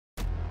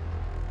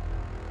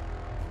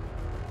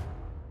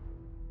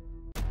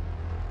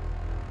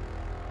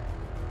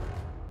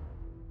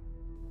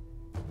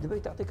دبي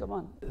تعطيك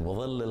امان.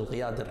 وظل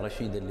القياده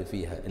الرشيده اللي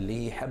فيها،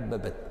 اللي هي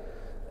حببت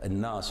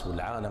الناس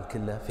والعالم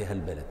كله في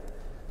هالبلد.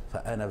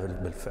 فانا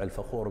بالفعل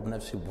فخور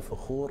بنفسي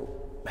وفخور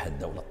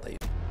بهالدوله الطيبه.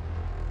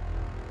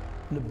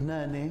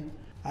 لبناني.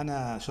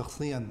 انا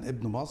شخصيا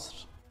ابن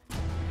مصر.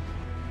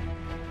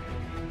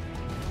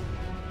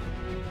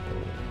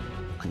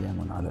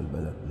 قيام على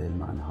البلد ليل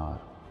مع نهار،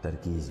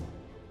 تركيزه،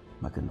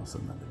 ما كنا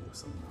وصلنا للي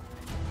وصلنا.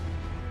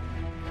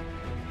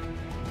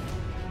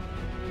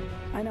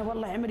 أنا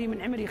والله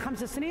عمري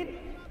 5 سنين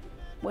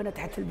وأنا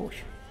تحت البوش،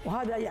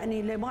 وهذا يعني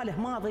اللي ما له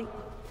ماضي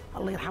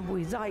الله يرحم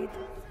أبوي زايد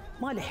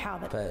ما له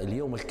حاضر.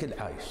 فاليوم الكل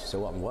عايش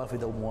سواء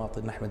موافد أو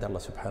مواطن، نحمد الله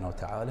سبحانه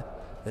وتعالى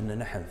أن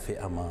نحن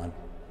في أمان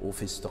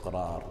وفي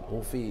استقرار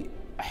وفي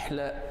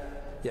أحلى،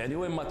 يعني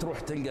وين ما تروح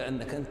تلقى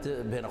أنك أنت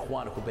بين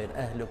أخوانك وبين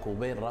أهلك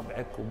وبين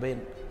ربعك وبين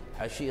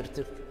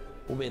عشيرتك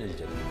وبين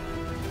الجنة.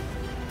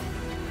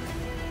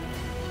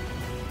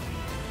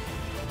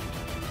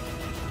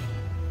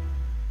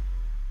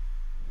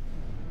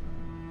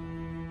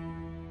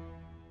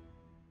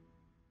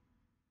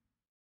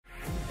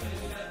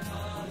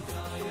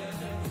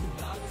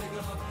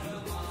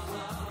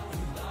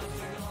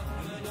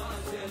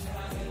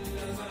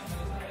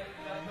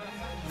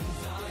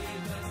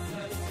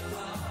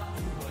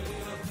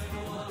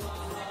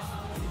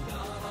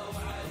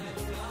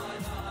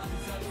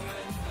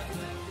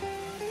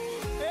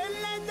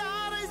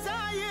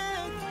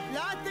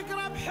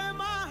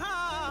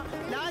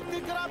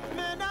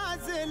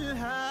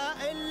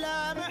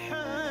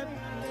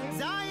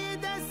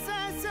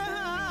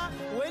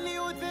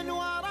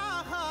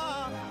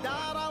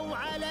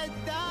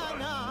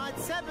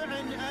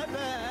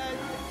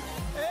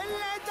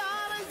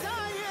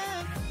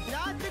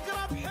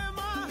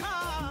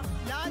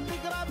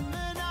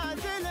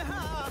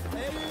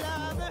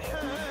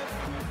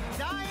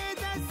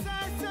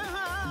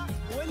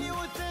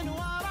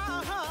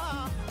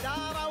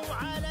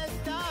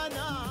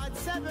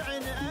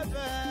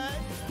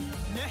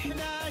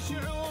 نحنا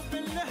شعوب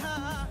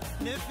لها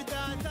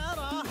نفدى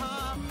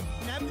تراها،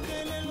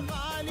 نبذل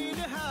الغالي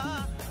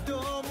لها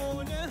دوم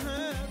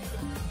ونهب.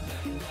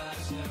 نحنا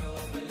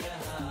شعوب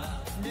لها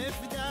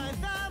نفدى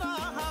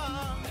تراها،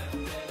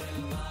 نبذل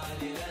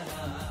الغالي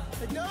لها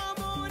دوم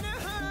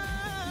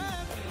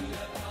ونهب.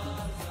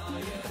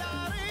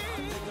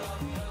 تاريخ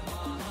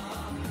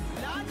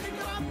لا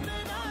تقرب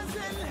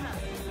منازلها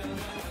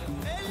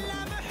إلا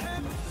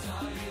محب.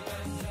 زايد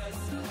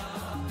أسسها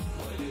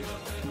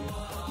واليقين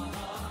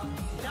وراها،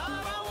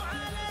 داروا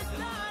على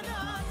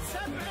الدانات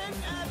 7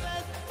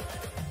 أبد.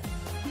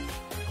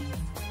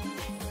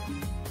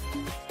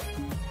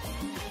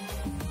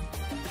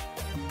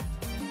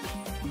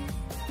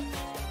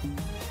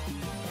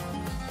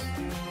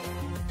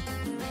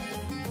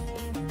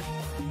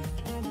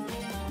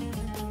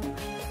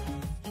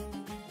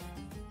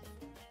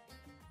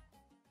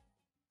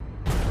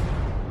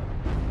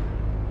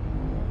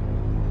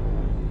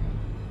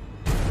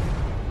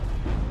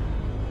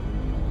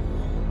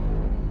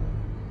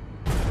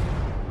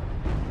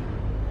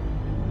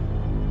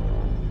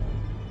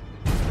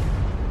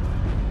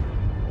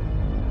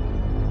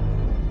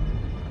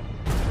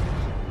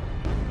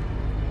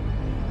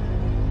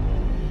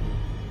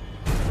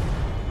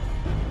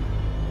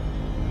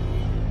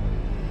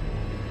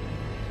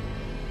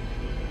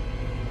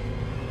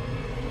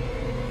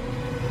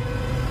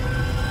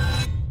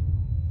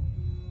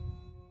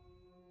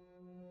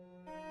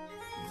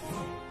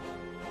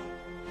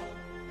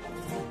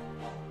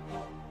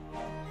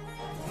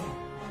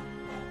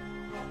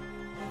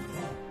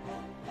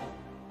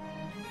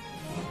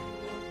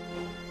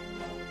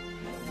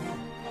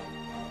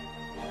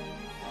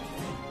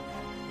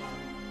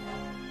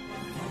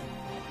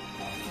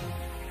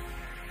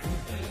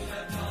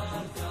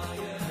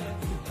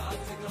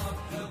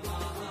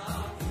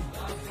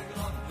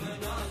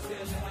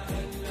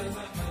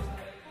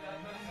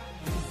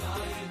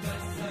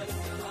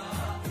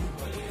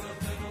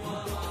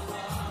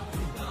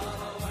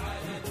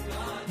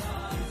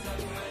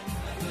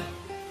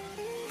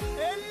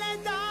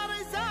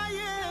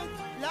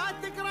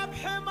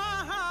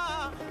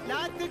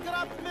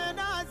 تقرب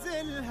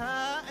منازلها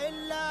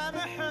إلا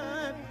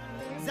محب.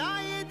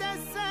 زايد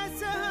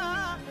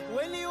أسسها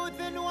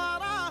واليوثن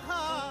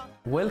وراها.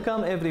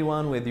 Welcome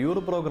everyone with your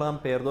program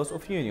Perdos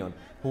of Union,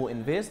 who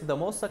invest the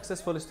most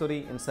successful story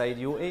inside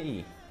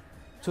UAE.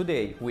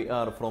 Today we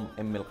are from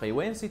Al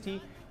Qaywan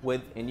city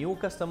with a new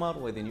customer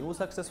with a new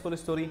successful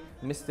story,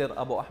 Mr.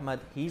 Abu Ahmed.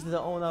 He's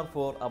the owner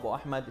for Abu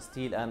Ahmed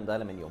Steel and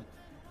Aluminium.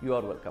 You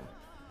are welcome.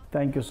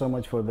 Thank you so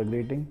much for the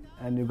greeting,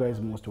 and you guys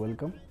most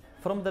welcome.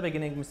 From the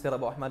beginning, Mr.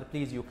 Abu Ahmed,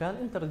 please you can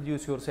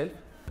introduce yourself.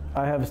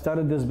 I have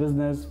started this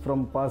business from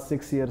past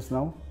 6 years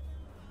now,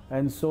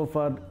 and so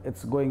far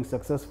it's going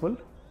successful,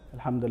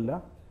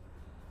 alhamdulillah.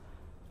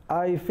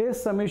 I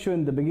faced some issue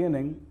in the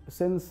beginning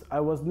since I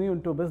was new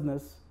into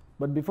business,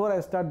 but before I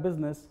start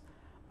business,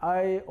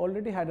 I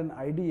already had an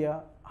idea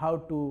how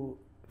to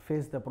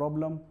face the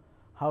problem,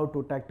 how to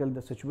tackle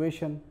the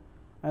situation,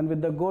 and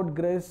with the God's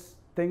grace,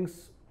 things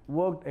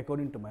worked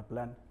according to my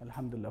plan,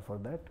 alhamdulillah for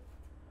that.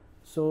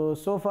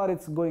 So far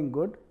it's going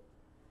good.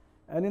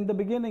 And in the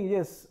beginning,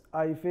 yes,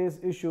 I face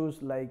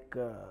issues like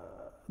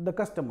the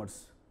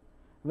customers.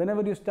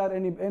 Whenever you start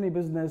any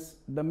business,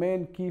 the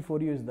main key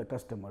for you is the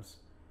customers.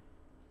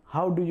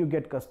 How do you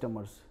get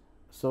customers?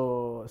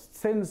 So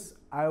since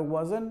I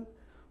wasn't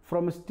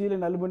from steel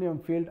and aluminum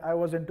field, I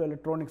was into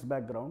electronics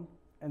background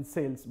and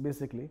sales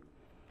basically.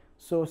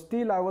 So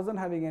still I wasn't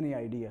having any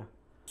idea.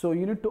 So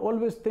you need to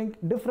always think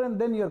different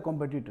than your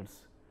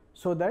competitors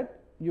so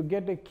that you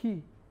get a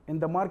key in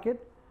the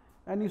market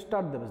and you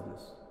start the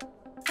business.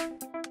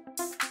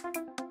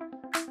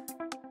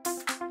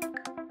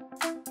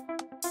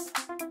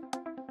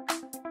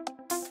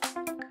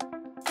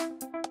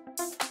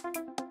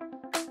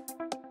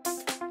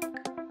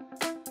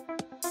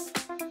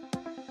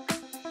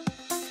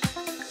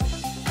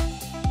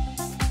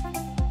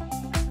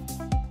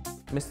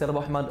 Mr. Abu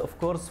Ahmed, of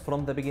course,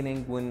 from the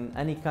beginning, when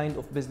any kind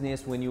of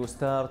business, when you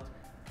start,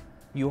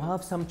 you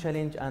have some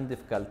challenge and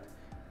difficult.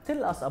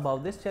 Tell us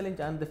about this challenge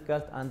and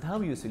difficult and how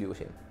you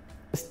solution.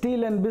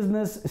 Steel and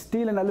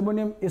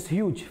aluminum is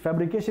huge.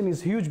 Fabrication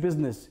is huge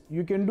business.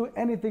 You can do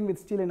anything with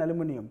steel and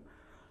aluminum.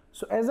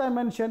 So as I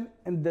mentioned,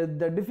 and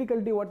the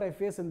difficulty what I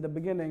faced in the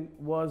beginning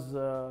was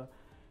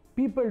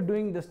people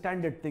doing the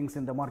standard things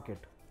in the market.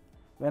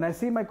 When I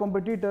see my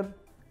competitor,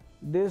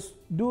 they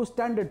do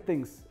standard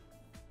things.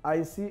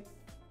 I see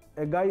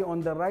a guy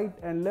on the right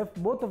and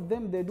left, both of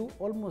them, they do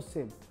almost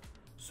same.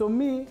 So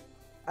me,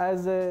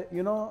 as a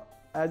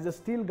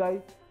steel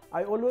guy,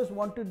 I always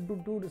wanted to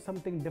do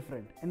something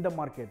different in the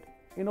market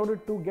in order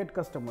to get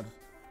customers.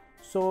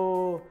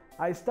 So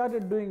I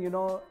started doing,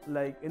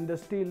 like in the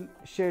steel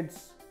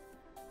sheds,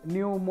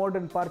 new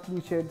modern parking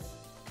sheds,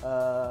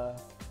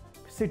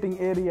 sitting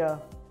area,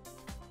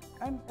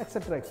 and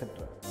etc. etc.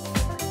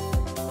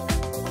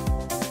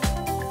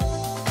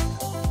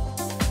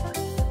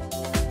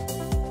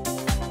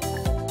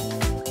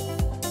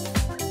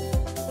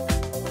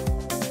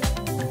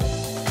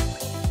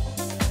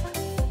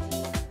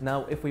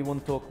 Now, if we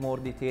want to talk more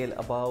detail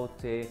about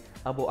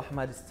Abu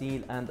Ahmed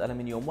Steel and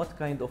Aluminium, what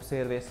kind of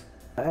service?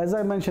 As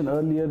I mentioned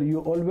earlier, you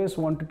always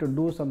wanted to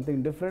do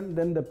something different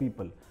than the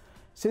people.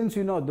 Since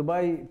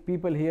Dubai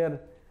people here,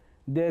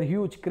 they're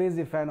huge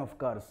crazy fan of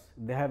cars.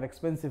 They have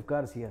expensive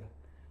cars here,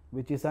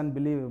 which is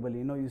unbelievable.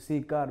 You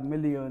see car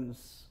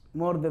millions,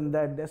 more than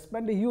that. They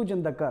spend a huge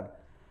in the car.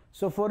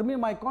 So for me,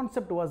 my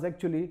concept was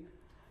actually,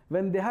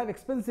 when they have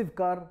expensive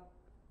car,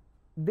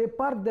 they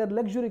park their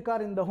luxury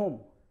car in the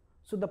home.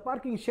 So the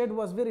parking shed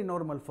was very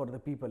normal for the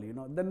people,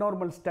 the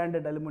normal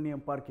standard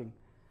aluminum parking.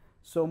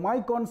 So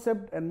my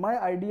concept and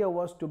my idea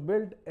was to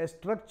build a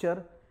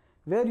structure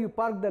where you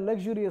park the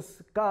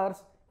luxurious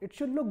cars. It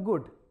should look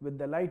good with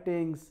the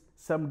lightings,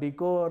 some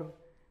decor,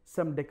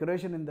 some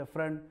decoration in the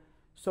front.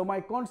 So my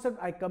concept,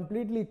 I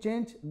completely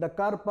changed the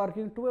car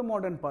parking to a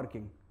modern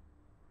parking.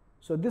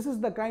 So this is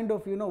the kind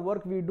of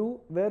work we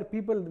do, where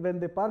people, when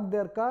they park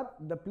their car,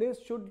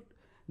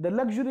 the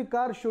luxury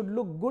car should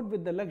look good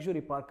with the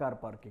luxury car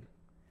parking.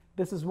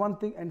 This is one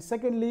thing. And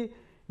secondly,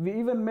 we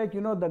even make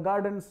the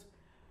gardens.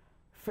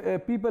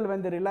 People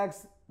when they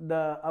relax,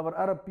 our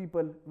Arab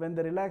people, when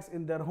they relax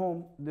in their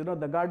home,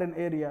 the garden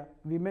area,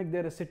 we make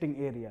there a sitting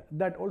area.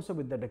 That also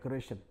with the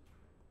decoration,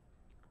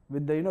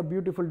 with the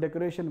beautiful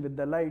decoration with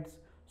the lights.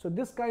 So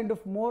this kind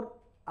of more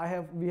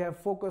we have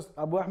focused,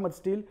 Abu Ahmed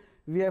Steel,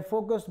 we have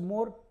focused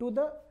more to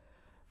the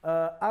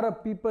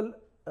Arab people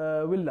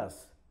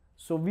villas.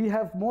 So we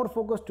have more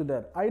focus to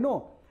that. I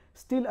know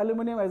steel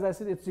aluminum, as I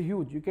said, it's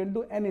huge. You can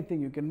do anything.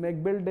 You can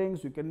make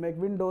buildings, you can make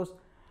windows.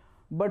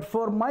 But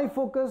for my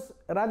focus,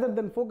 rather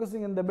than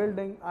focusing in the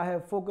building, I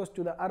have focused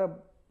to the Arab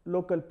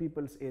local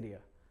people's area.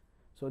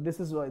 So this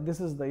is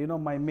the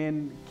my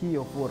main key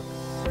of work.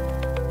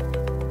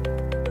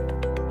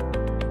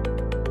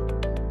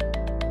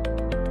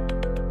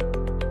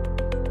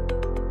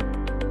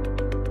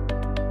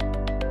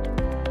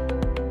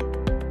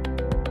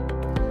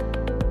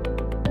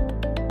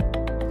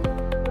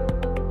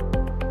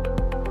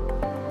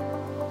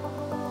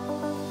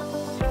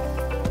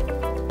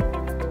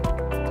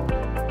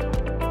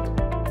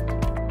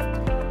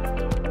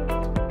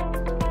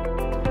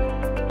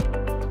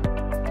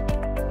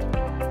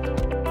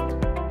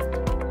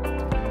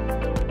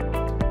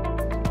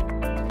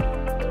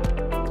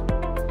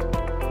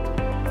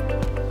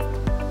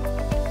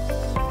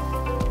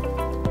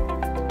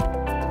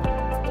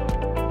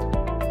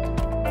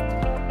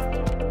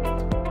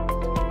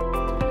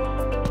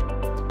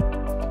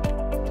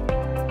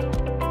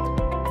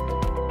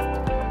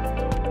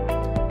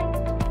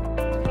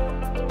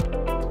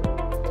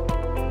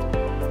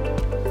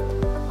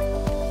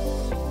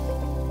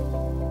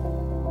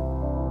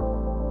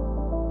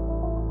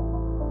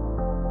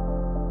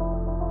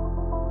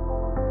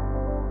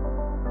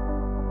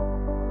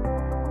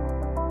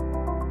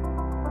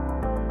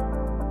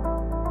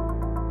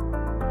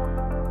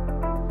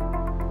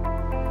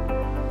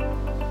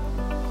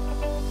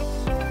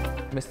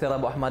 Mr.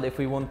 Abu Ahmed, if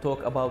we want to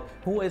talk about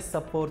who is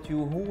support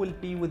you, who will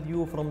be with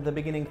you from the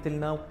beginning till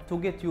now to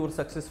get your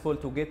successful,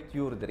 to get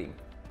your dream?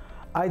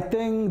 I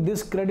think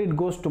this credit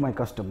goes to my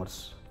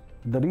customers.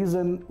 The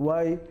reason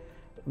why,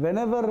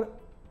 whenever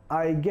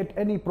I get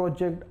any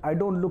project, I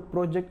don't look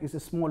project is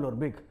small or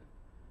big.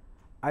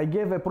 I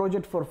gave a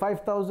project for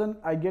 5,000,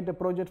 I get a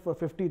project for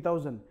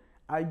 50,000.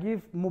 I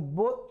give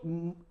both,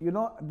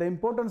 the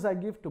importance I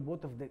give to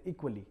both of them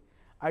equally.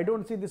 I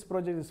don't see this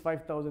project is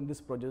 5,000,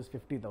 this project is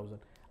 50,000.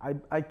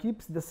 I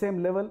keep the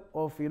same level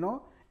of,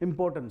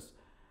 importance.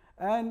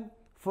 And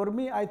for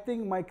me, I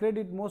think my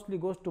credit mostly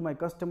goes to my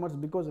customers,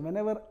 because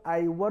whenever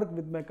I work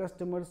with my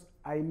customers,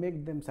 I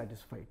make them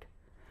satisfied.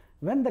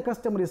 When the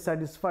customer is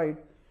satisfied,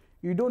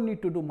 you don't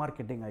need to do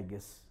marketing, I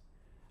guess.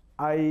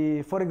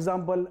 For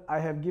example, I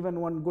have given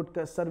one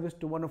good service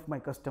to one of my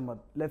customers.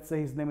 Let's say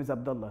his name is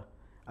Abdullah.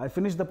 I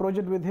finished the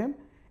project with him.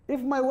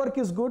 If my work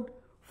is good,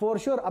 for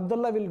sure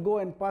Abdullah will go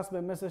and pass my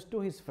message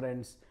to his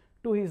friends,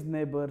 to his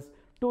neighbors,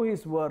 to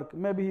his work.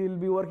 Maybe he will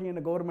be working in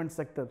a government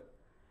sector.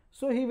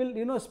 So he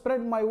will,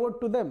 spread my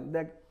word to them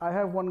that I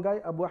have one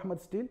guy, Abu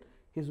Ahmed Steel,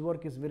 his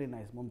work is very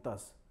nice,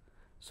 Mumtaz.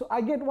 So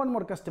I get one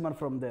more customer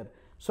from there.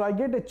 So I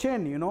get a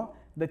chain,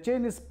 the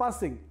chain is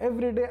passing.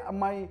 Every day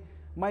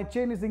my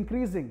chain is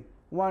increasing.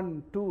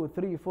 1, 2,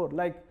 3, 4.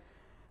 Like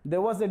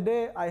there was a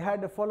day I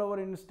had a follower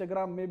in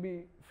Instagram,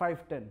 maybe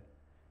 5, 10.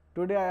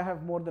 Today I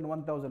have more than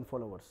 1,000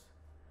 followers.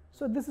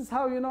 So this is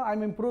how,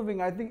 I'm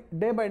improving. I think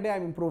day by day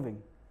I'm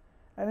improving.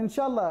 And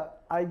inshallah,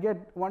 I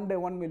get one day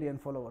 1 million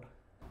follower.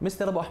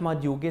 Mr. Abu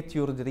Ahmed, you get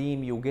your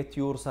dream, you get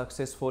your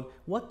successful.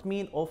 What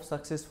mean of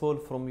successful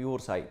from your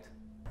side?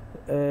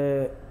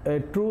 A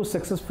true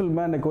successful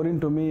man, according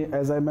to me,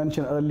 as I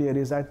mentioned earlier,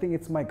 is I think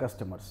it's my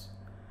customers.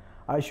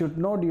 I should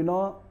not,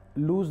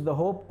 lose the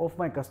hope of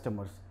my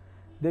customers.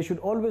 They should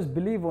always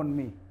believe on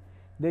me.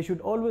 They should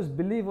always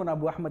believe on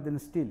Abu Ahmed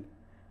and Steel.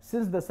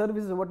 Since the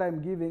service is what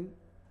I'm giving,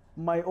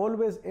 my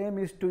always aim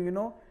is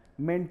to,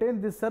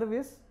 maintain this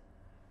service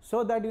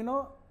so that,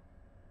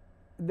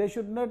 they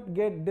should not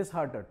get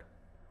disheartened.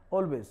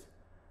 Always.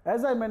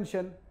 As I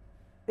mentioned,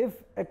 if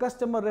a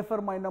customer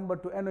refer my number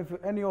to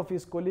any of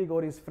his colleague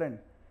or his friend,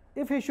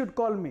 if he should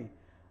call me,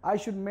 I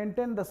should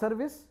maintain the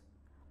service,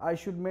 I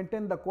should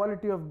maintain the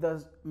quality of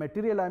the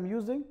material I'm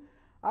using,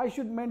 I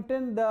should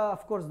maintain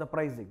of course the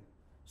pricing,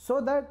 so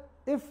that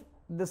if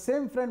the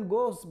same friend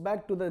goes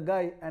back to the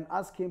guy and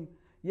ask him,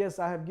 yes,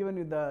 I have given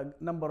you the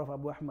number of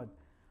Abu Ahmed,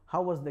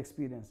 how was the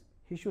experience?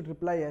 He should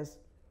reply as,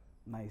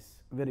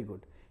 nice, very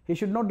good. He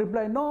should not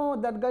reply, no,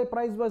 that guy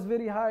price was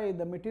very high,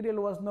 the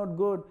material was not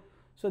good.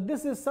 So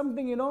this is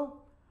something,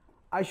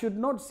 I should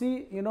not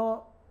see,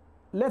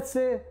 let's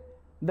say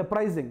the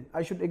pricing.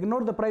 I should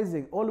ignore the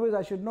pricing. Always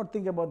I should not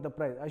think about the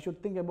price. I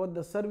should think about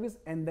the service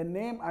and the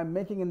name I'm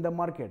making in the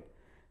market.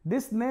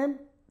 This name,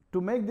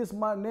 to make this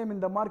name in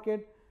the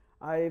market,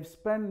 I've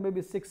spent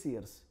maybe 6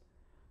 years.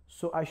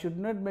 So I should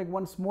not make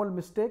one small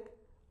mistake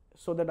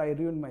so that I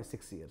ruin my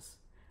 6 years.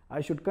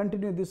 I should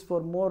continue this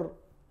for more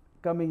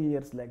coming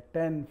years, like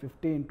 10,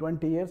 15,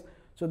 20 years,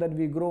 so that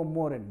we grow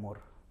more and more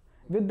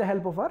with the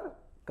help of our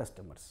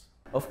customers.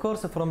 Of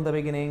course, from the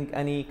beginning,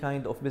 any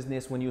kind of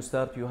business, when you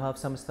start, you have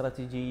some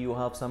strategy, you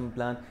have some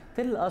plan.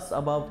 Tell us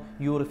about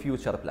your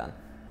future plan.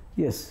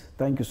 Yes,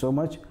 thank you so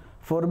much.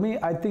 For me,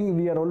 I think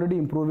we are already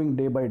improving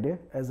day by day,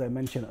 as I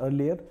mentioned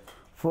earlier.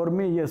 For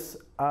me, yes,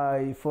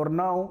 for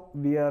now,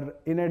 we are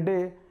in a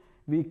day,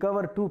 we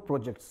cover 2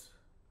 projects,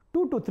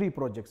 2 to 3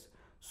 projects.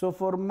 So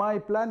for my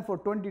plan for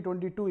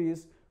 2022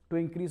 is to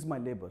increase my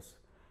labors.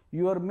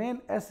 Your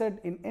main asset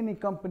in any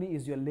company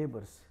is your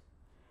labors.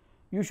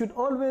 You should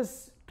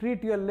always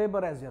treat your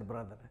labor as your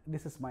brother.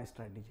 This is my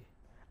strategy.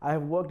 I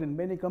have worked in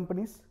many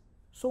companies,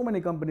 so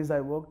many companies I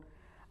worked.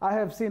 I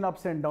have seen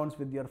ups and downs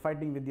with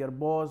fighting with your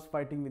boss,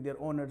 fighting with your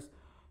owners.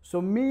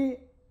 So me,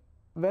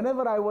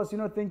 whenever I was,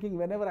 thinking,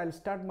 whenever I'll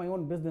start my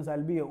own business,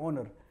 I'll be an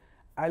owner.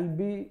 I'll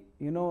be,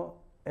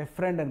 a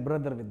friend and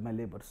brother with my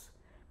labors.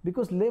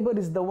 Because labor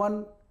is the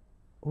one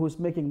who's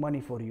making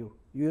money for you.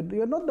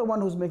 You're not the one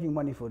who's making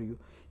money for you.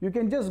 You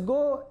can just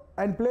go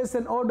and place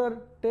an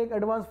order, take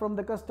advance from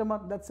the customer,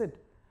 that's it.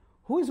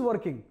 Who is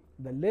working?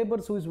 The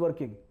laborers who is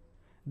working.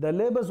 The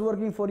laborers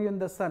working for you in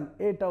the sun,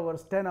 8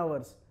 hours, 10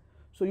 hours.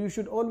 So you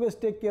should always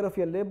take care of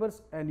your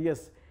laborers. And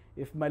yes,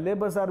 if my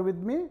laborers are with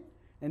me,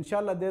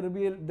 inshallah there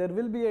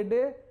will be a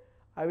day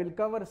I will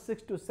cover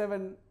 6 to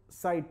 7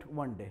 sites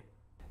one day.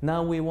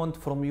 Now we want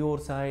from your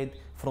side,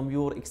 from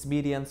your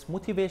experience,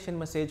 motivation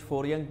message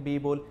for young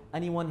people,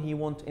 anyone who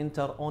want to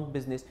enter on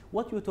business,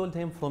 what you told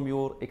him from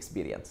your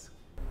experience.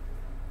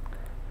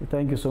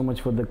 Thank you so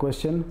much for the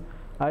question.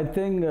 I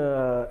think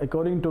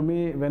according to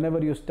me,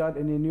 whenever you start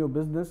any new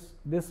business,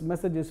 this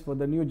message is for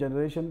the new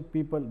generation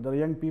people, the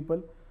young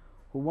people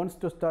who wants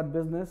to start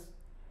business.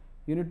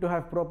 You need to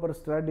have proper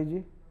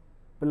strategy,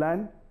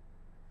 plan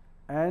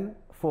and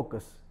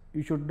focus.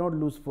 You should not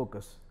lose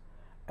focus.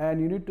 And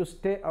you need to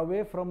stay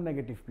away from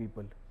negative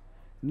people.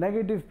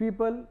 Negative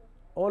people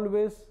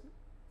always,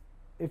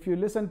 if you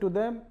listen to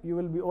them, you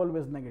will be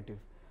always negative.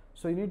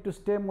 So you need to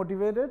stay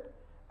motivated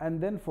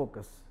and then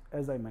focus,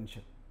 as I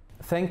mentioned.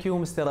 Thank you,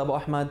 Mr. Abu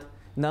Ahmed.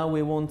 Now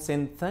we want to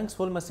send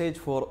thankful message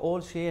for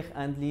all sheikh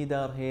and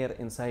leader here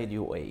inside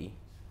UAE.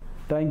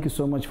 Thank you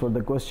so much for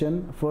the question.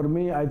 For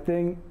me, I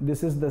think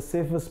this is the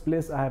safest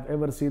place I have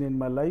ever seen in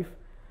my life.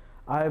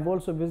 I have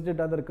also visited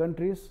other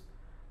countries,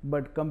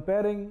 but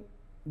comparing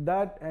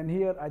that and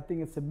here, I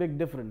think it's a big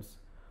difference.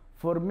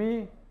 For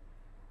me,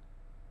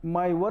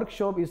 my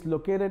workshop is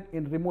located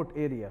in remote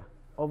area.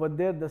 Over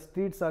there, the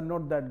streets are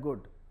not that good.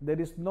 There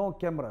is no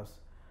cameras.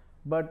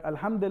 But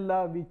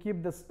Alhamdulillah, we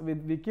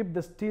keep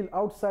the steel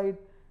outside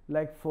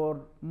like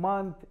for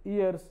months,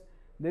 years.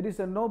 There is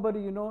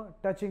nobody,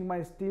 touching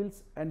my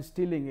steels and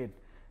stealing it.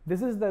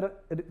 This is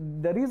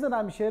the reason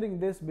I'm sharing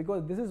this,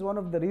 because this is one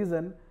of the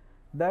reasons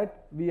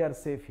that we are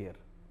safe here.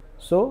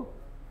 So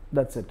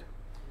that's it.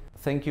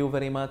 Thank you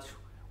very much.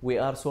 We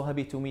are so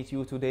happy to meet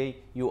you today.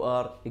 You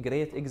are a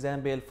great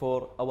example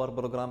for our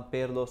program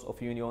Pearls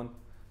of Union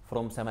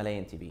from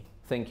Samalayan TV.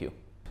 Thank you.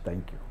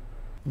 Thank you.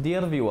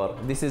 Dear viewer,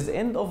 this is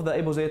end of the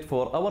episode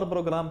for our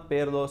program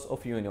Pearls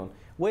of Union.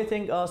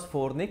 Waiting us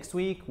for next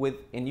week with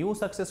a new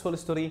successful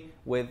story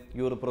with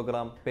your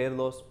program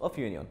Pearls of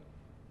Union.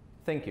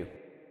 Thank you.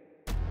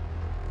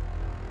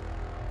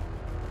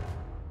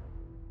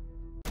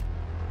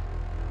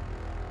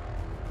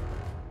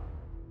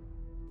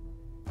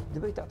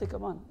 دبي تعطيك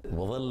امان.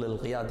 وظل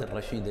القيادة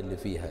الرشيدة اللي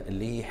فيها،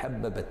 اللي هي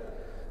حببت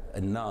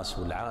الناس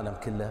والعالم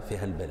كله في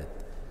هالبلد.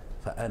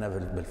 فأنا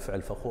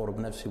بالفعل فخور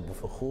بنفسي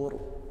وبفخور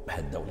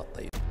بهالدولة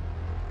الطيبة.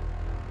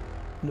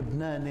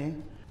 لبناني.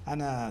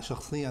 أنا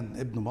شخصيا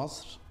ابن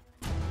مصر.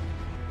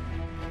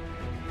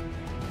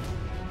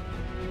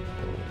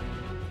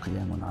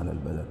 قيام على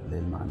البلد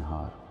ليل مع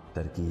نهار،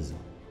 تركيزي،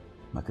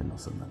 ما كنا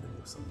وصلنا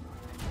للي وصلنا.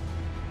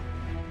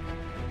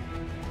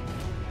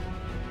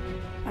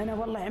 أنا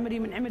والله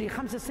عمري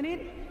 5 سنين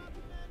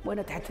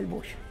وأنا تحت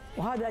البوش،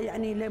 وهذا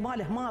يعني اللي ما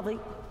له ماضي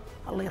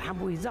الله يرحم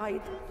أبوي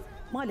زايد،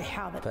 ما له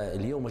حاضر.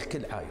 فاليوم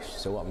الكل عايش،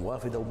 سواء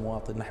موافد أو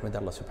مواطن، نحمد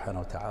الله سبحانه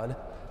وتعالى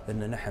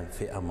أن نحن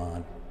في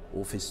أمان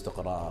وفي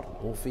استقرار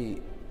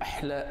وفي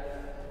أحلى،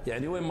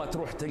 يعني وين ما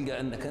تروح تلقى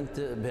أنك أنت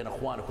بين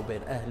أخوانك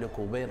وبين أهلك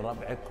وبين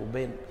ربعك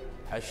وبين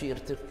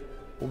عشيرتك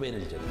وبين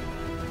الجنة.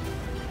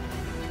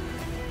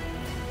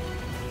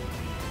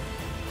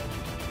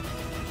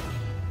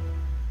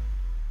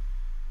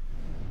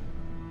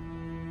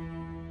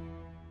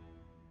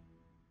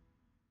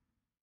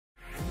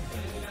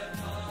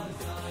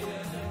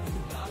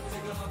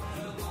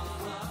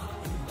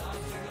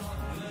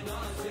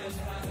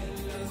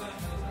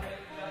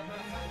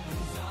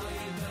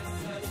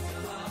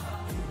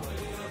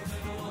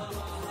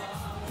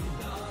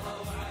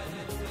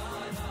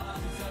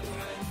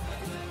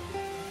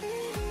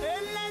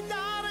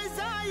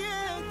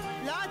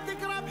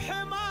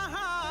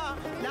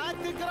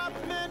 تقرب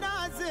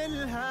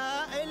منازلها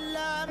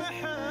إلا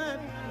محب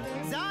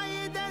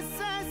زايد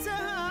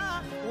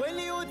أسسها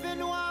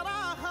واليوثن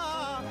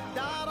وراها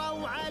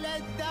داروا على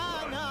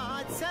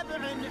الدانات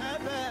 7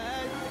 أبد.